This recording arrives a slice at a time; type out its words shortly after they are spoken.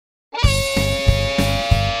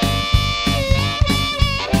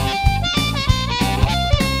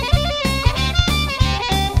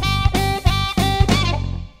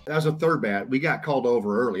as a third bat, we got called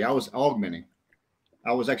over early. I was augmenting.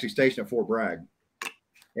 I was actually stationed at Fort Bragg,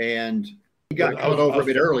 and we got called over a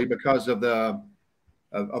bit early because of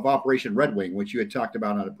of Operation Red Wing, which you had talked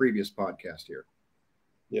about on a previous podcast here.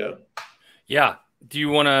 Yeah. Yeah. Do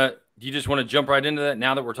you just want to jump right into that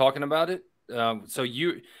now that we're talking about it? So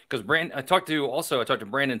because I talked to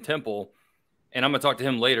Brandon Temple, and I'm going to talk to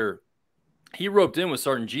him later. He roped in with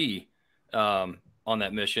Sergeant G on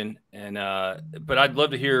that mission. And, but I'd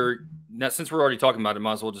love to hear now, since we're already talking about it,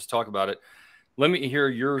 might as well just talk about it. Let me hear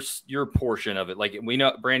your portion of it. Like, we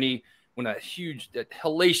know Brandy went that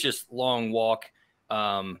hellacious long walk,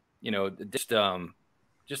 just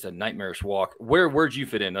a nightmarish walk. Where'd you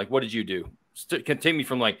fit in? Like, what did you do? Can take me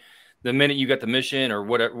from like the minute you got the mission or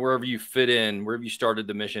whatever, wherever you fit in, wherever you started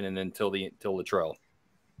the mission, and then till the trail.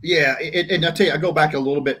 Yeah, and I'll tell you, I go back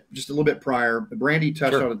just a little bit prior. Brandy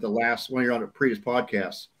touched on it the last one you're on a previous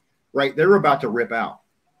podcast, right? They were about to rip out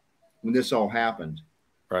when this all happened,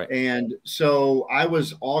 right? And so I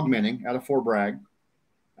was augmenting out of Fort Bragg,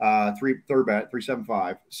 third bat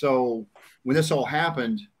 375. So when this all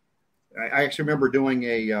happened, I actually remember doing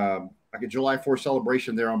a July 4th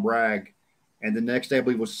celebration there on Bragg, and the next day, I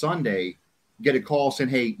believe was Sunday, get a call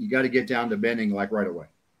saying, "Hey, you got to get down to Benning like right away."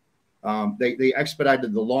 They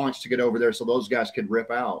expedited the launch to get over there so those guys could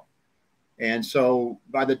rip out. And so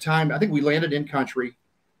by the time I think we landed in country,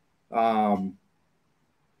 around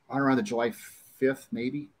the July 5th,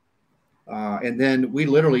 maybe. And then we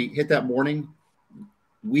literally hit that morning.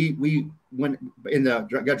 We went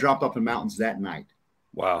got dropped off in the mountains that night.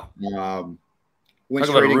 Wow. Went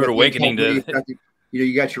Talk about a rude awakening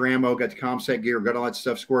you got your ammo, got the ComSec gear, got all that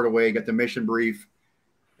stuff squared away, got the mission brief.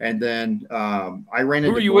 And then I ran into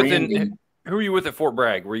who were you with at Fort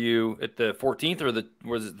Bragg? Were you at the 14th or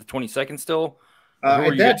was it the 22nd still?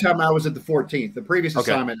 At that time, I was at the 14th. The previous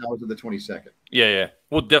assignment, I was at the 22nd. Yeah.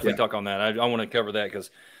 We'll definitely talk on that. I want to cover that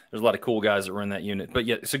because there's a lot of cool guys that were in that unit. But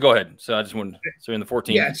yeah, so go ahead. So I just wanted in the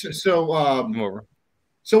 14th. Yeah. Come over.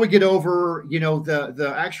 So we get over,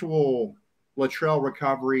 the actual Latrell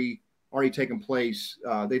recovery already taken place.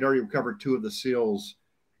 They'd already recovered 2 of the SEALs.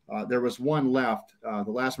 There was one left. The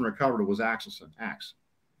last one recovered was Axe.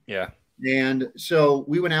 Yeah. And so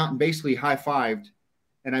we went out and basically high-fived,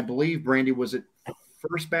 and I believe Brandy was it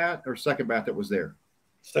first bat or second bat that was there?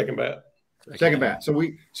 Second bat. Second bat. So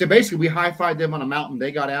basically we high-fived them on a mountain.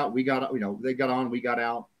 They got out. We got, they got on. We got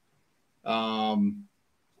out. And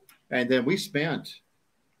then we spent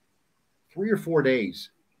 3 or 4 days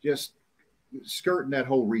just skirting that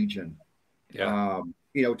whole region. Yeah.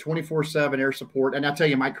 24/7 air support. And I'll tell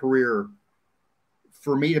you, my career,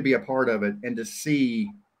 for me to be a part of it and to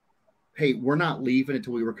see, hey, we're not leaving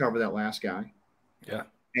until we recover that last guy. Yeah.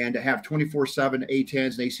 And to have 24/7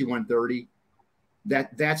 A-10s and AC-130,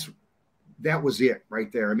 that was it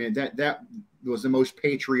right there. I mean, that was the most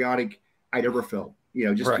patriotic I'd ever felt,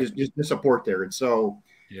 just the support there. And so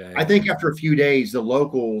I think after a few days, the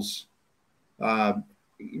locals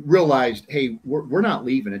realized, hey, we're not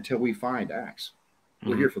leaving until we find Axe.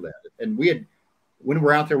 We're here for that. And when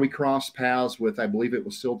we're out there, we crossed paths with, I believe it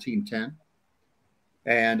was SEAL Team 10.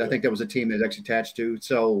 And I think that was a team that actually attached to.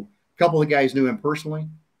 So a couple of the guys knew him personally.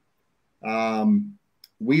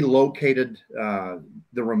 We located the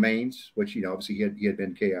remains, which, obviously he had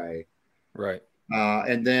been KIA. Right.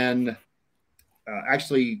 And then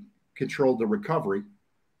actually controlled the recovery.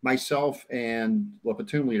 Myself and the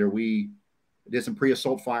platoon leader, we did some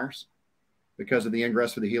pre-assault fires because of the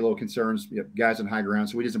ingress for the helo concerns, guys in high ground.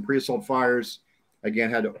 So we did some pre-assault fires.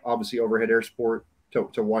 Again, had obviously overhead air support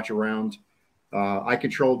to watch around. I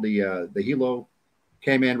controlled the helo,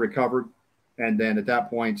 came in, recovered, and then at that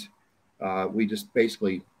point, we just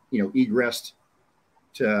basically, egressed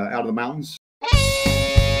out of the mountains